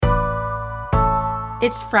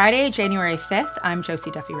It's Friday, January 5th. I'm Josie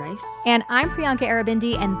Duffy-Rice. And I'm Priyanka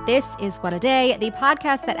Arabindi, and this is What a Day, the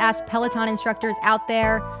podcast that asks Peloton instructors out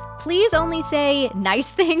there, please only say nice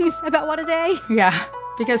things about What a Day. Yeah,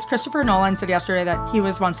 because Christopher Nolan said yesterday that he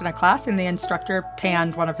was once in a class and the instructor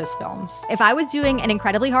panned one of his films. If I was doing an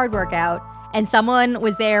incredibly hard workout and someone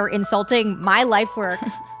was there insulting my life's work,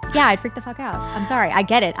 yeah, I'd freak the fuck out. I'm sorry. I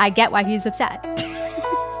get it. I get why he's upset.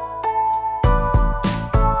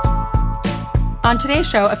 On today's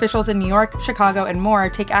show, officials in New York, Chicago, and more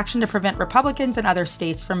take action to prevent Republicans in other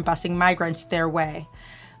states from busing migrants their way.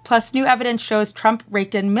 Plus, new evidence shows Trump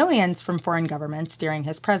raked in millions from foreign governments during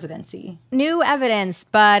his presidency. New evidence,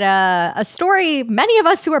 but a story many of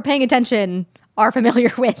us who are paying attention are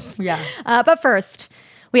familiar with. Yeah. But first,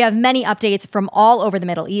 we have many updates from all over the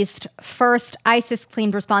Middle East. First, ISIS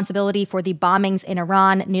claimed responsibility for the bombings in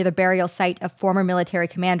Iran near the burial site of former military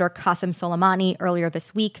commander Qasem Soleimani earlier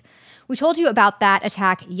this week. We told you about that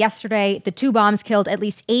attack yesterday. The two bombs killed at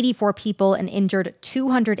least 84 people and injured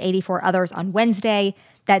 284 others on Wednesday.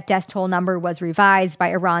 That death toll number was revised by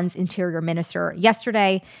Iran's interior minister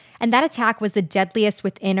yesterday. And that attack was the deadliest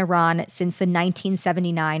within Iran since the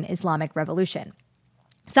 1979 Islamic Revolution.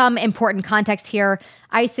 Some important context here.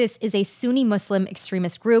 ISIS is a Sunni Muslim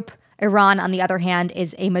extremist group. Iran, on the other hand,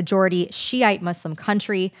 is a majority Shiite Muslim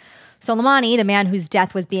country. Soleimani, the man whose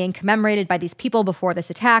death was being commemorated by these people before this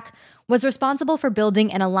attack, was responsible for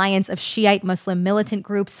building an alliance of Shiite Muslim militant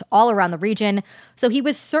groups all around the region, so he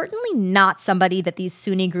was certainly not somebody that these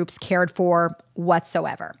Sunni groups cared for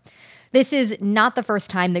whatsoever. This is not the first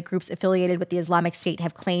time that groups affiliated with the Islamic State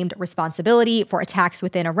have claimed responsibility for attacks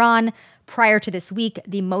within Iran. Prior to this week,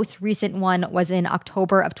 the most recent one was in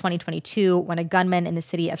October of 2022 when a gunman in the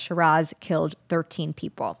city of Shiraz killed 13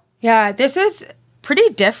 people. Yeah, this is pretty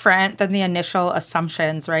different than the initial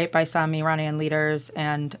assumptions, right, by some Iranian leaders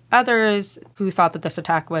and others who thought that this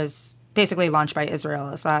attack was basically launched by Israel.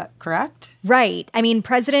 Is that correct? Right. I mean,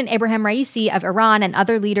 President Abraham Raisi of Iran and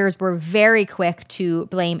other leaders were very quick to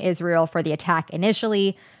blame Israel for the attack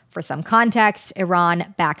initially. For some context,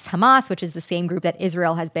 Iran backs Hamas, which is the same group that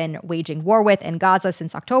Israel has been waging war with in Gaza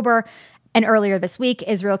since October. And earlier this week,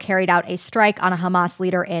 Israel carried out a strike on a Hamas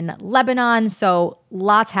leader in Lebanon. So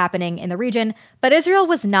lots happening in the region. But Israel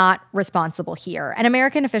was not responsible here. And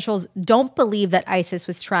American officials don't believe that ISIS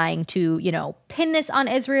was trying to, pin this on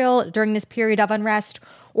Israel during this period of unrest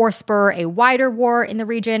or spur a wider war in the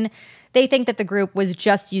region. They think that the group was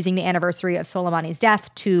just using the anniversary of Soleimani's death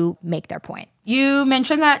to make their point. You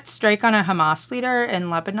mentioned that strike on a Hamas leader in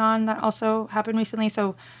Lebanon that also happened recently.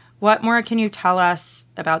 So what more can you tell us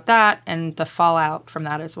about that and the fallout from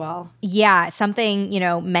that as well? Yeah, something,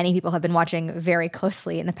 many people have been watching very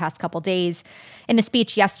closely in the past couple days. In a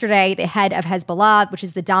speech yesterday, the head of Hezbollah, which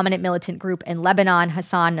is the dominant militant group in Lebanon,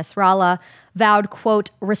 Hassan Nasrallah, vowed,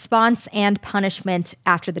 quote, response and punishment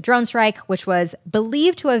after the drone strike, which was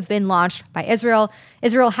believed to have been launched by Israel.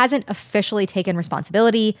 Israel hasn't officially taken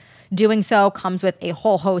responsibility. Doing so comes with a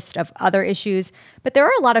whole host of other issues, but there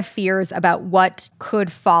are a lot of fears about what could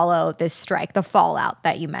follow this strike, the fallout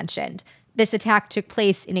that you mentioned. This attack took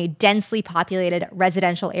place in a densely populated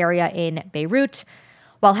residential area in Beirut.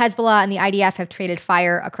 While Hezbollah and the IDF have traded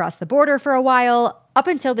fire across the border for a while, up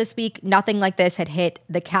until this week, nothing like this had hit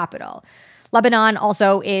the capital. Lebanon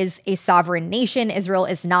also is a sovereign nation. Israel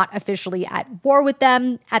is not officially at war with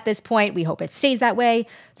them at this point. We hope it stays that way.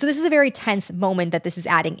 So this is a very tense moment that this is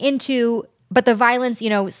adding into. But the violence,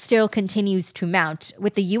 still continues to mount,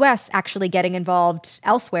 with the U.S. actually getting involved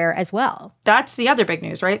elsewhere as well. That's the other big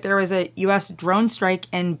news, right? There was a U.S. drone strike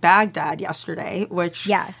in Baghdad yesterday, which,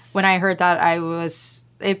 yes, when I heard that,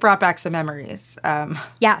 it brought back some memories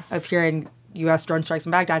yes, of hearing U.S. drone strikes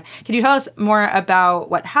in Baghdad. Can you tell us more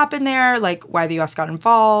about what happened there, like why the U.S. got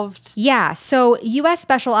involved? Yeah, so U.S.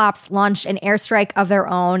 Special Ops launched an airstrike of their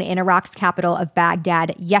own in Iraq's capital of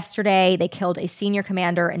Baghdad yesterday. They killed a senior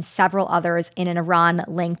commander and several others in an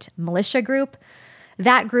Iran-linked militia group.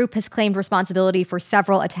 That group has claimed responsibility for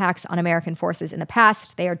several attacks on American forces in the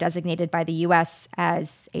past. They are designated by the U.S.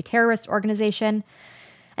 as a terrorist organization.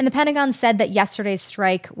 And the Pentagon said that yesterday's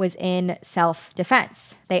strike was in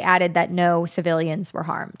self-defense. They added that no civilians were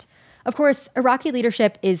harmed. Of course, Iraqi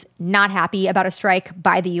leadership is not happy about a strike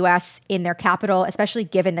by the U.S. in their capital, especially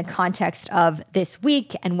given the context of this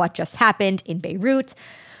week and what just happened in Beirut.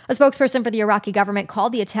 A spokesperson for the Iraqi government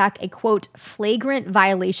called the attack a, quote, flagrant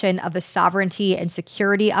violation of the sovereignty and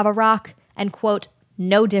security of Iraq and, quote,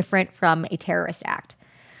 no different from a terrorist act.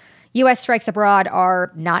 U.S. strikes abroad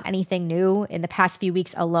are not anything new. In the past few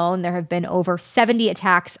weeks alone, there have been over 70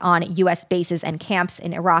 attacks on U.S. bases and camps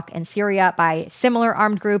in Iraq and Syria by similar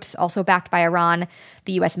armed groups, also backed by Iran.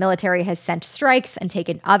 The U.S. military has sent strikes and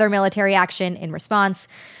taken other military action in response.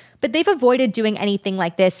 But they've avoided doing anything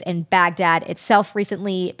like this in Baghdad itself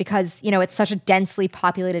recently because, it's such a densely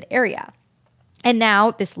populated area. And now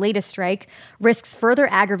this latest strike risks further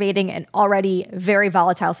aggravating an already very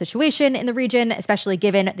volatile situation in the region, especially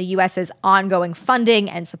given the U.S.'s ongoing funding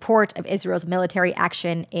and support of Israel's military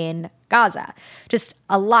action in Gaza. Just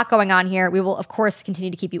a lot going on here. We will, of course, continue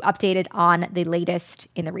to keep you updated on the latest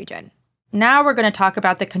in the region. Now we're going to talk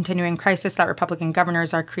about the continuing crisis that Republican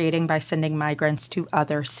governors are creating by sending migrants to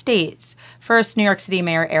other states. First, New York City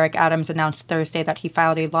Mayor Eric Adams announced Thursday that he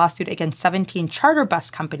filed a lawsuit against 17 charter bus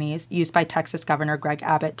companies used by Texas Governor Greg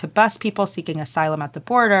Abbott to bus people seeking asylum at the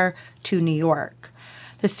border to New York.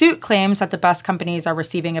 The suit claims that the bus companies are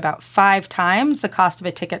receiving about 5 times the cost of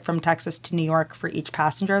a ticket from Texas to New York for each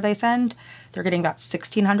passenger they send. They're getting about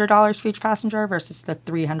 $1,600 for each passenger versus the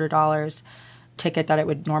 $300 ticket that it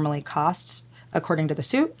would normally cost, according to the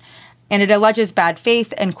suit. And it alleges bad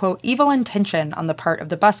faith and, quote, evil intention on the part of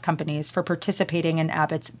the bus companies for participating in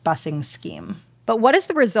Abbott's busing scheme. But what is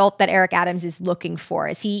the result that Eric Adams is looking for?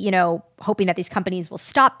 Is he, hoping that these companies will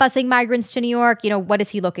stop busing migrants to New York? What is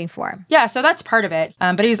he looking for? Yeah, so that's part of it.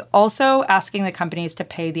 But he's also asking the companies to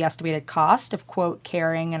pay the estimated cost of, quote,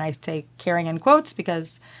 caring. And I say caring in quotes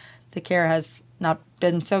because the care has not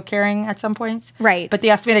been so caring at some points. Right. But the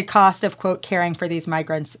estimated cost of, quote, caring for these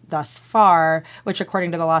migrants thus far, which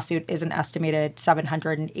according to the lawsuit is an estimated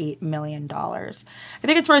 $708 million. I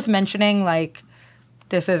think it's worth mentioning,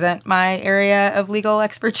 this isn't my area of legal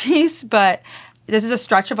expertise, but this is a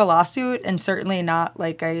stretch of a lawsuit and certainly not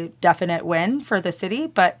a definite win for the city.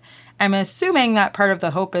 But I'm assuming that part of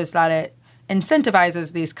the hope is that it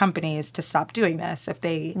incentivizes these companies to stop doing this. If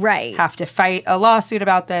they have to fight a lawsuit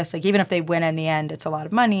about this, even if they win in the end, it's a lot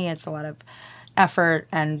of money, it's a lot of effort,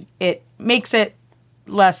 and it makes it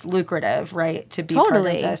less lucrative, right, to be part of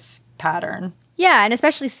this pattern. Yeah, and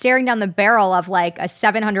especially staring down the barrel of a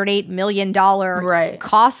 $708 million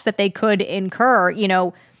cost that they could incur,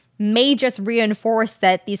 may just reinforce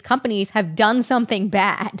that these companies have done something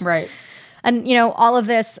bad. Right. And, all of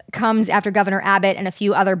this comes after Governor Abbott and a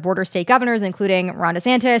few other border state governors, including Ron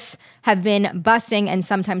DeSantis, have been busing and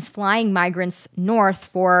sometimes flying migrants north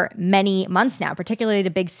for many months now, particularly to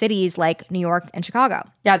big cities like New York and Chicago.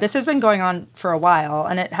 Yeah, this has been going on for a while,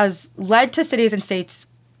 and it has led to cities and states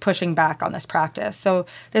pushing back on this practice. So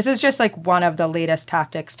this is just one of the latest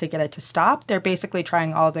tactics to get it to stop. They're basically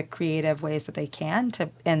trying all the creative ways that they can to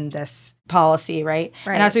end this policy, right?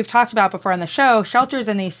 And as we've talked about before on the show, shelters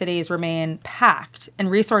in these cities remain packed, and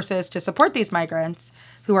resources to support these migrants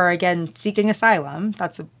who are, again, seeking asylum,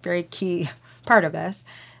 that's a very key part of this,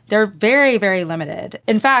 they're very, very limited.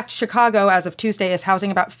 In fact, Chicago, as of Tuesday, is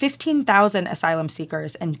housing about 15,000 asylum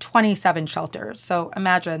seekers in 27 shelters. So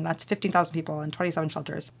imagine that's 15,000 people in 27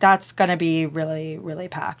 shelters. That's going to be really, really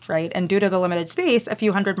packed, right? And due to the limited space, a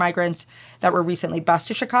few hundred migrants that were recently bused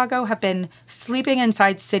to Chicago have been sleeping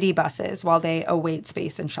inside city buses while they await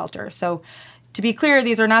space in shelters. So to be clear,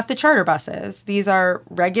 these are not the charter buses. These are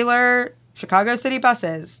regular Chicago city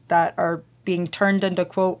buses that are being turned into,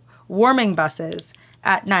 quote, warming buses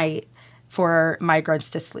at night for migrants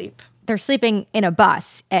to sleep. They're sleeping in a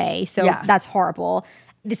bus, so that's horrible.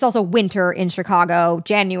 It's also winter in Chicago,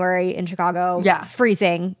 January in Chicago,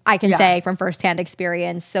 freezing, I can say from firsthand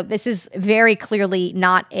experience. So this is very clearly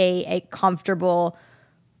not a comfortable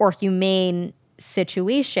or humane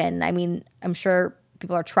situation. I mean, I'm sure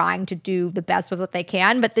people are trying to do the best with what they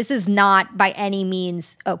can, but this is not by any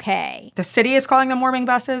means okay. The city is calling them warming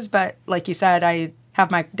buses, but like you said, I have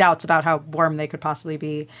my doubts about how warm they could possibly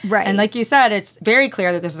be. Right. And like you said, it's very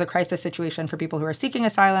clear that this is a crisis situation for people who are seeking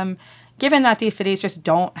asylum, given that these cities just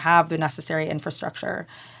don't have the necessary infrastructure.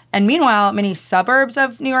 And meanwhile, many suburbs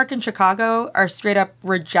of New York and Chicago are straight up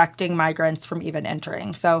rejecting migrants from even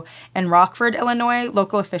entering. So in Rockford, Illinois,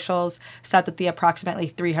 local officials said that the approximately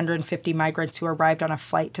 350 migrants who arrived on a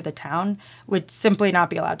flight to the town would simply not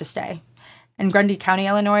be allowed to stay. In Grundy County,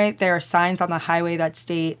 Illinois, there are signs on the highway that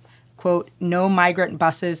state, quote, no migrant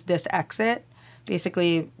buses this exit,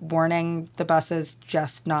 basically warning the buses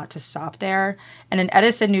just not to stop there. And in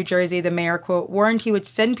Edison, New Jersey, the mayor, quote, warned he would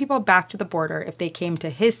send people back to the border if they came to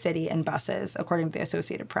his city in buses, according to the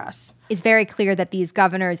Associated Press. It's very clear that these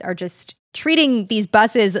governors are just treating these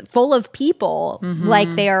buses full of people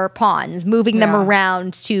like they are pawns, moving them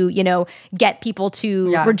around to, get people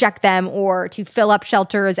to reject them or to fill up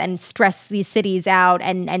shelters and stress these cities out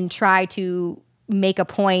and try to make a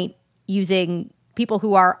point using people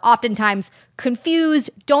who are oftentimes confused,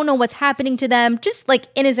 don't know what's happening to them, just like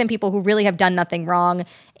innocent people who really have done nothing wrong.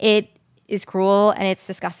 It is cruel and it's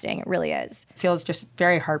disgusting. It really is. It feels just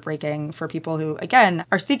very heartbreaking for people who, again,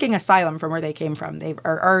 are seeking asylum from where they came from. They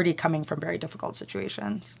are already coming from very difficult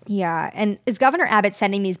situations. Yeah. And is Governor Abbott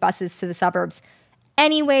sending these buses to the suburbs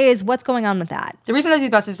anyways? What's going on with that? The reason that these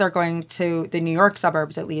buses are going to the New York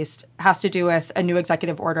suburbs, at least, has to do with a new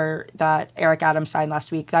executive order that Eric Adams signed last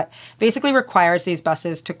week that basically requires these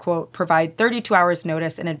buses to, quote, provide 32 hours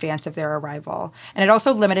notice in advance of their arrival. And it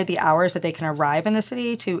also limited the hours that they can arrive in the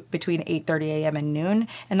city to between 8:30 a.m. and noon.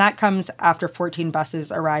 And that comes after 14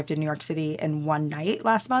 buses arrived in New York City in one night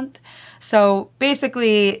last month. So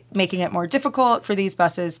basically making it more difficult for these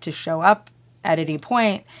buses to show up at any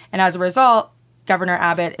point. And as a result, Governor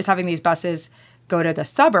Abbott is having these buses go to the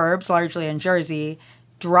suburbs, largely in Jersey,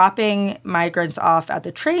 dropping migrants off at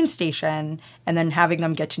the train station and then having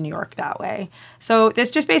them get to New York that way. So this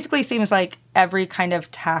just basically seems like every kind of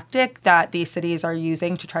tactic that these cities are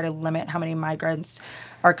using to try to limit how many migrants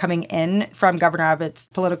are coming in from Governor Abbott's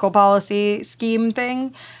political policy scheme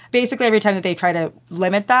thing. Basically, every time that they try to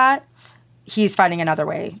limit that, he's finding another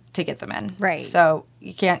way to get them in. Right. So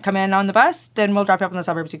you can't come in on the bus, then we'll drop you off in the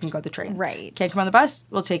suburbs, you can go the train. Right. Can't come on the bus,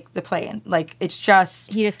 we'll take the plane. Like, it's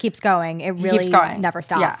just... He just keeps going. It really keeps going. Never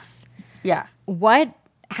stops. Yeah. What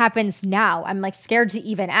happens now? I'm like scared to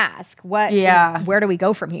even ask. Where do we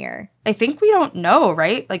go from here? I think we don't know,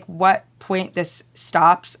 right? Like what point this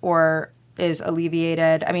stops or is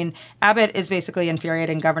alleviated. I mean, Abbott is basically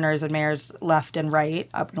infuriating governors and mayors left and right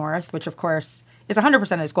up north, which of course is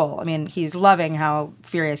 100% his goal. I mean, he's loving how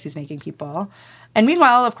furious he's making people. And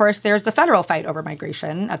meanwhile, of course, there's the federal fight over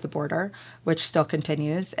migration at the border, which still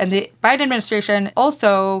continues. And the Biden administration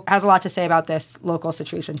also has a lot to say about this local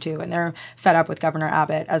situation, too. And they're fed up with Governor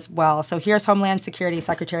Abbott as well. So here's Homeland Security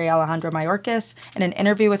Secretary Alejandro Mayorkas in an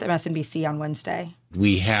interview with MSNBC on Wednesday.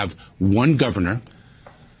 We have one governor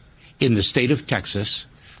in the state of Texas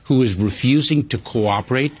who is refusing to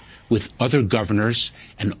cooperate with other governors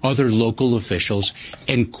and other local officials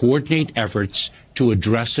and coordinate efforts to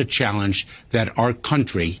address a challenge that our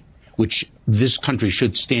country, which this country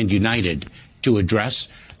should stand united to address,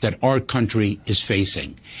 that our country is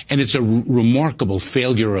facing. And it's a remarkable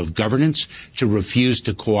failure of governance to refuse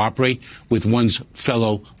to cooperate with one's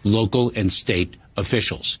fellow local and state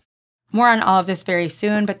officials. More on all of this very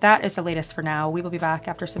soon, but that is the latest for now. We will be back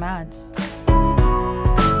after some ads.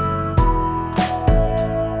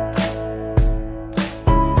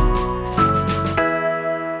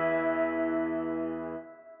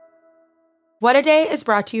 What a Day is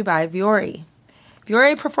brought to you by Vuori.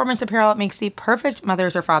 Vuori performance apparel makes the perfect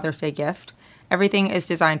Mother's or Father's Day gift. Everything is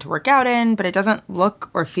designed to work out in, but it doesn't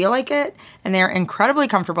look or feel like it. And they're incredibly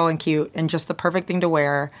comfortable and cute and just the perfect thing to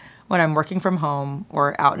wear when I'm working from home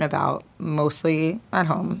or out and about, mostly at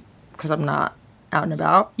home because I'm not out and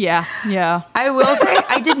about. Yeah. I will say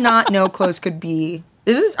I did not know clothes could be...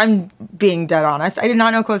 I'm being dead honest. I did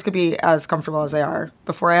not know clothes could be as comfortable as they are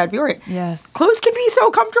before I had Vuori. Yes. Clothes can be so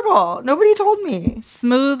comfortable. Nobody told me.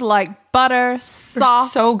 Smooth like butter,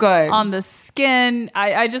 soft. So good. On the skin.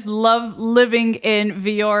 I just love living in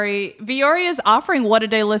Vuori. Vuori is offering What a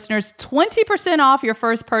Day listeners 20% off your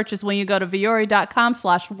first purchase when you go to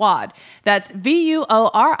vuori.com/WAD. That's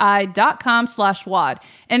VUORI.com/WAD.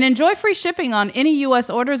 And enjoy free shipping on any U.S.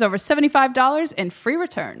 orders over $75 and free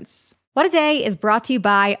returns. What a Day is brought to you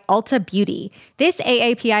by Ulta Beauty. This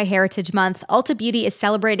AAPI Heritage Month, Ulta Beauty is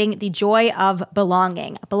celebrating the joy of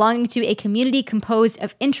belonging to a community composed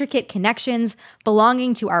of intricate connections,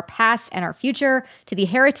 belonging to our past and our future, to the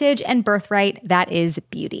heritage and birthright that is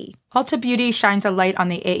beauty. Ulta Beauty shines a light on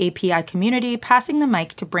the AAPI community, passing the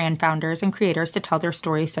mic to brand founders and creators to tell their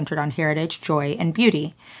stories centered on heritage, joy, and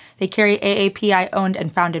beauty. They carry AAPI-owned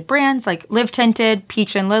and founded brands like Live Tinted,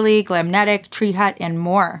 Peach and Lily, Glamnetic, Tree Hut, and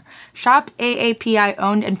more. Shop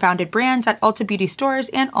AAPI-owned and founded brands at Ulta Beauty stores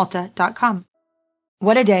and Ulta.com.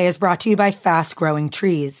 What a Day is brought to you by Fast Growing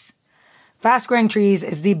Trees. Fast Growing Trees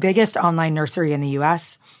is the biggest online nursery in the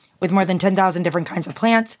U.S., with more than 10,000 different kinds of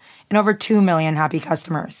plants and over 2 million happy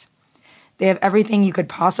customers. They have everything you could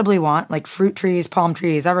possibly want, like fruit trees, palm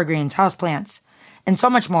trees, evergreens, houseplants, and so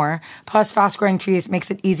much more. Plus, Fast Growing Trees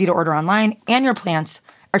makes it easy to order online, and your plants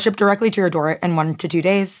are shipped directly to your door in 1 to 2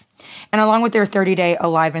 days. And along with their 30-day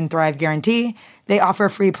Alive and Thrive guarantee, they offer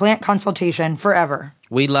free plant consultation forever.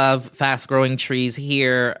 We love Fast Growing Trees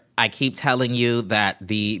here. I keep telling you that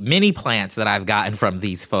the mini plants that I've gotten from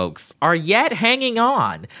these folks are yet hanging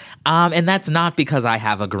on. And that's not because I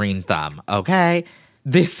have a green thumb, okay?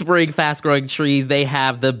 This spring, Fast Growing Trees, they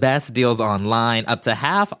have the best deals online, up to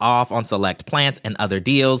half off on select plants and other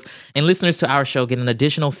deals. And listeners to our show get an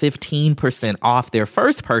additional 15% off their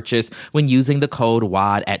first purchase when using the code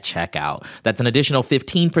WAD at checkout. That's an additional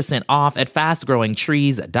 15% off at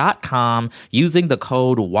fastgrowingtrees.com using the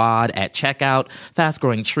code WAD at checkout.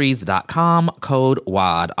 Fastgrowingtrees.com, code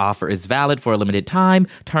WAD. Offer is valid for a limited time.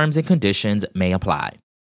 Terms and conditions may apply.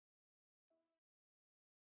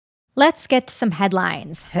 Let's get to some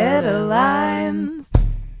headlines. Headlines.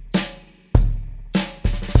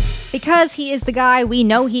 Because he is the guy we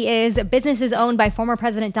know he is, businesses owned by former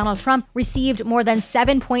President Donald Trump received more than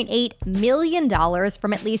 $7.8 million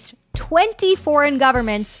from at least 20 foreign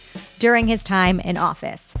governments during his time in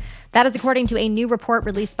office. That is according to a new report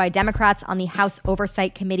released by Democrats on the House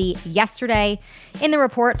Oversight Committee yesterday. In the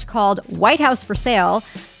report called White House for Sale,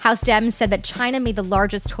 House Dems said that China made the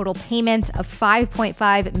largest total payment of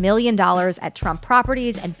 $5.5 million at Trump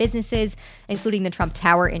properties and businesses, including the Trump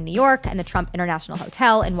Tower in New York and the Trump International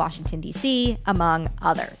Hotel in Washington, D.C., among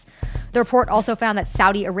others. The report also found that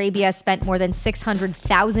Saudi Arabia spent more than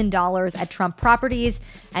 $600,000 at Trump properties,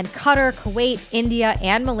 and Qatar, Kuwait, India,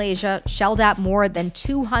 and Malaysia shelled out more than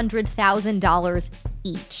 $200,000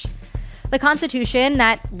 each. The Constitution,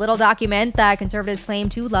 that little document that conservatives claim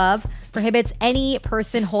to love, prohibits any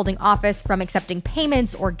person holding office from accepting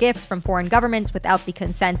payments or gifts from foreign governments without the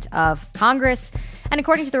consent of Congress. And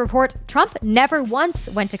according to the report, Trump never once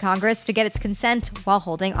went to Congress to get its consent while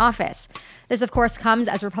holding office. This, of course, comes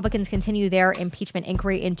as Republicans continue their impeachment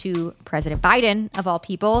inquiry into President Biden, of all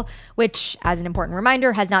people, which, as an important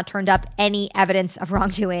reminder, has not turned up any evidence of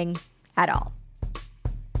wrongdoing at all.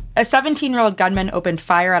 A 17-year-old gunman opened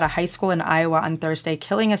fire at a high school in Iowa on Thursday,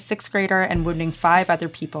 killing a sixth grader and wounding 5 other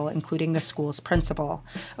people, including the school's principal.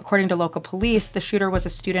 According to local police, the shooter was a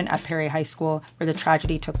student at Perry High School, where the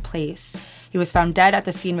tragedy took place. He was found dead at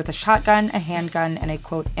the scene with a shotgun, a handgun, and a,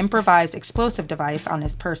 quote, improvised explosive device on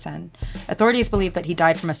his person. Authorities believe that he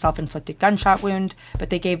died from a self-inflicted gunshot wound, but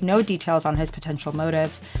they gave no details on his potential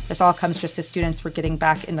motive. This all comes just as students were getting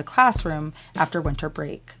back in the classroom after winter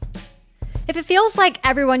break. If it feels like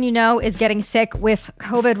everyone you know is getting sick with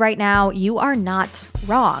COVID right now, you are not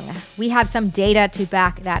wrong. We have some data to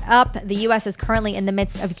back that up. The U.S. is currently in the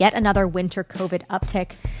midst of yet another winter COVID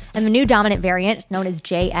uptick, and the new dominant variant, known as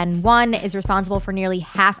JN1, is responsible for nearly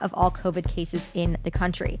half of all COVID cases in the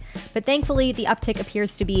country. But thankfully, the uptick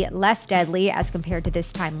appears to be less deadly as compared to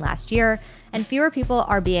this time last year, and fewer people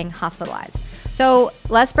are being hospitalized. So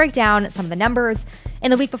let's break down some of the numbers. In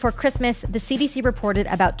the week before Christmas, the CDC reported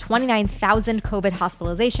about 29,000 COVID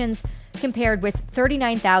hospitalizations, compared with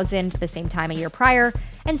 39,000 the same time a year prior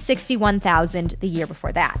and 61,000 the year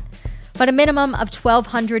before that. But a minimum of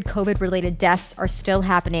 1,200 COVID-related deaths are still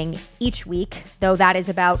happening each week, though that is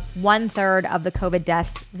about 1/3 of the COVID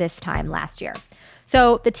deaths this time last year.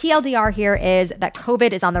 So the TLDR here is that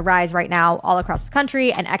COVID is on the rise right now all across the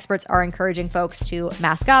country, and experts are encouraging folks to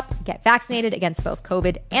mask up, get vaccinated against both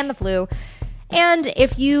COVID and the flu. And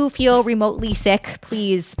if you feel remotely sick,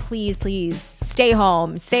 please, please, please stay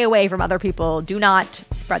home, stay away from other people. Do not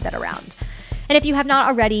spread that around. And if you have not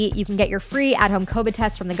already, you can get your free at-home COVID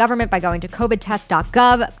test from the government by going to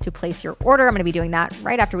covidtest.gov to place your order. I'm going to be doing that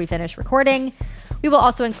right after we finish recording. We will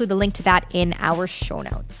also include the link to that in our show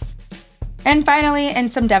notes. And finally, in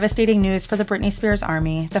some devastating news for the Britney Spears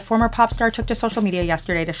army, the former pop star took to social media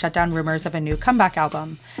yesterday to shut down rumors of a new comeback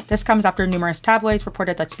album. This comes after numerous tabloids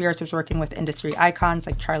reported that Spears was working with industry icons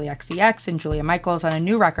like Charli XCX and Julia Michaels on a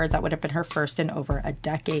new record that would have been her first in over a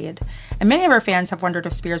decade. And many of her fans have wondered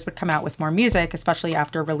if Spears would come out with more music, especially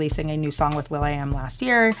after releasing a new song with will.i.am last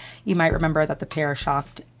year. You might remember that the pair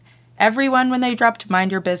shocked everyone when they dropped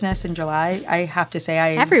Mind Your Business in July. I have to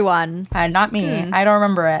say Everyone? Not me. I don't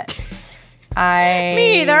remember it.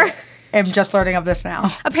 Me either. am just learning of this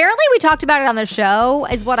now. Apparently, we talked about it on the show,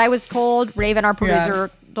 is what I was told. Raven, our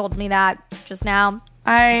producer, told me that just now.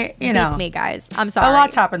 Beats me, guys. I'm sorry. A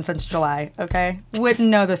lot's happened since July, okay? Wouldn't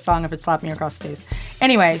know this song if it slapped me across the face.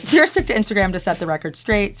 Anyway, Spears took to Instagram to set the record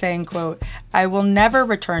straight, saying, quote, "I will never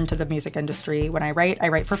return to the music industry. When I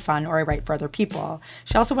write for fun or I write for other people."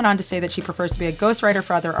 She also went on to say that she prefers to be a ghostwriter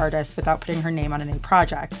for other artists without putting her name on any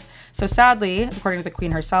projects. So sadly, according to the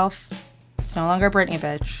Queen herself, it's no longer Britney,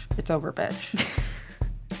 bitch. It's over, bitch.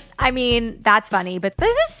 I mean, that's funny, but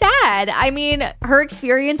this is sad. I mean, her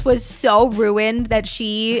experience was so ruined that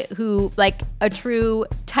she, who, like, a true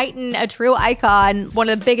titan, a true icon, one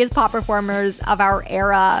of the biggest pop performers of our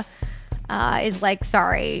era, is like,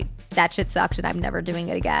 sorry, that shit sucked and I'm never doing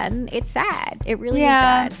it again. It's sad. It really is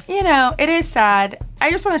sad. You know, it is sad.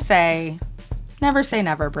 I just want to say, Never say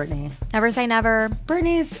never, Brittany. Never say never.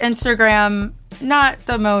 Brittany's Instagram, not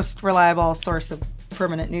the most reliable source of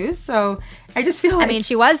permanent news, so I just feel like... I mean,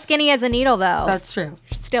 she was skinny as a needle, though. That's true.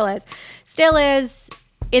 Still is. Still is.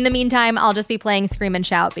 In the meantime, I'll just be playing Scream and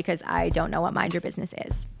Shout because I don't know what Mind Your Business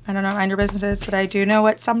is. I don't know what Mind Your Business is, but I do know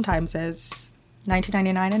what Sometimes is.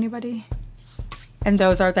 1999, anybody? And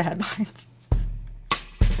those are the headlines.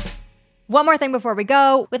 One more thing before we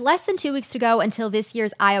go. With less than 2 weeks to go until this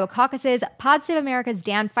year's Iowa caucuses, Pod Save America's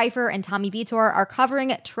Dan Pfeiffer and Tommy Vitor are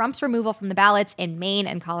covering Trump's removal from the ballots in Maine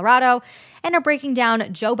and Colorado and are breaking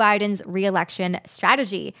down Joe Biden's re-election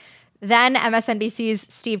strategy. Then MSNBC's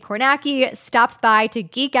Steve Kornacki stops by to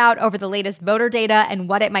geek out over the latest voter data and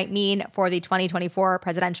what it might mean for the 2024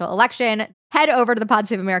 presidential election. Head over to the Pod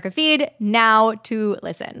Save America feed now to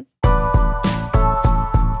listen.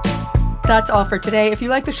 That's all for today. If you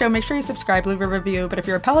like the show, make sure you subscribe, leave a review. But if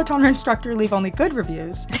you're a Peloton instructor, leave only good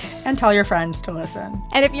reviews and tell your friends to listen.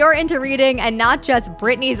 And if you're into reading and not just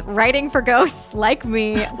Brittany's writing for ghosts like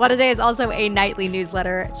me, What a Day is also a nightly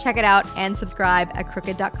newsletter. Check it out and subscribe at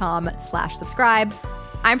crooked.com/subscribe.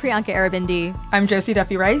 I'm Priyanka Arabindi. I'm Josie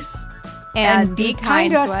Duffy Rice. And be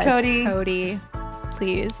kind to us, Cody.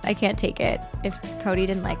 Please, I can't take it. If Cody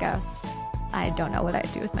didn't like us, I don't know what I'd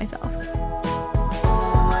do with myself.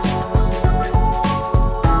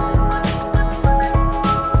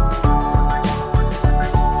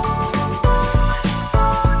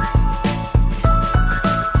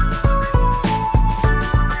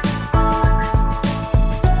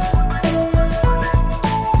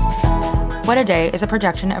 What a Day is a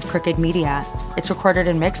production of Crooked Media. It's recorded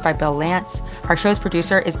and mixed by Bill Lance. Our show's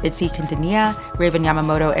producer is Itzi Quintanilla. Raven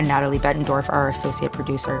Yamamoto and Natalie Bettendorf are our associate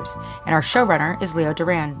producers. And our showrunner is Leo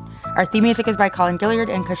Duran. Our theme music is by Colin Gilliard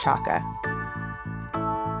and Kashaka.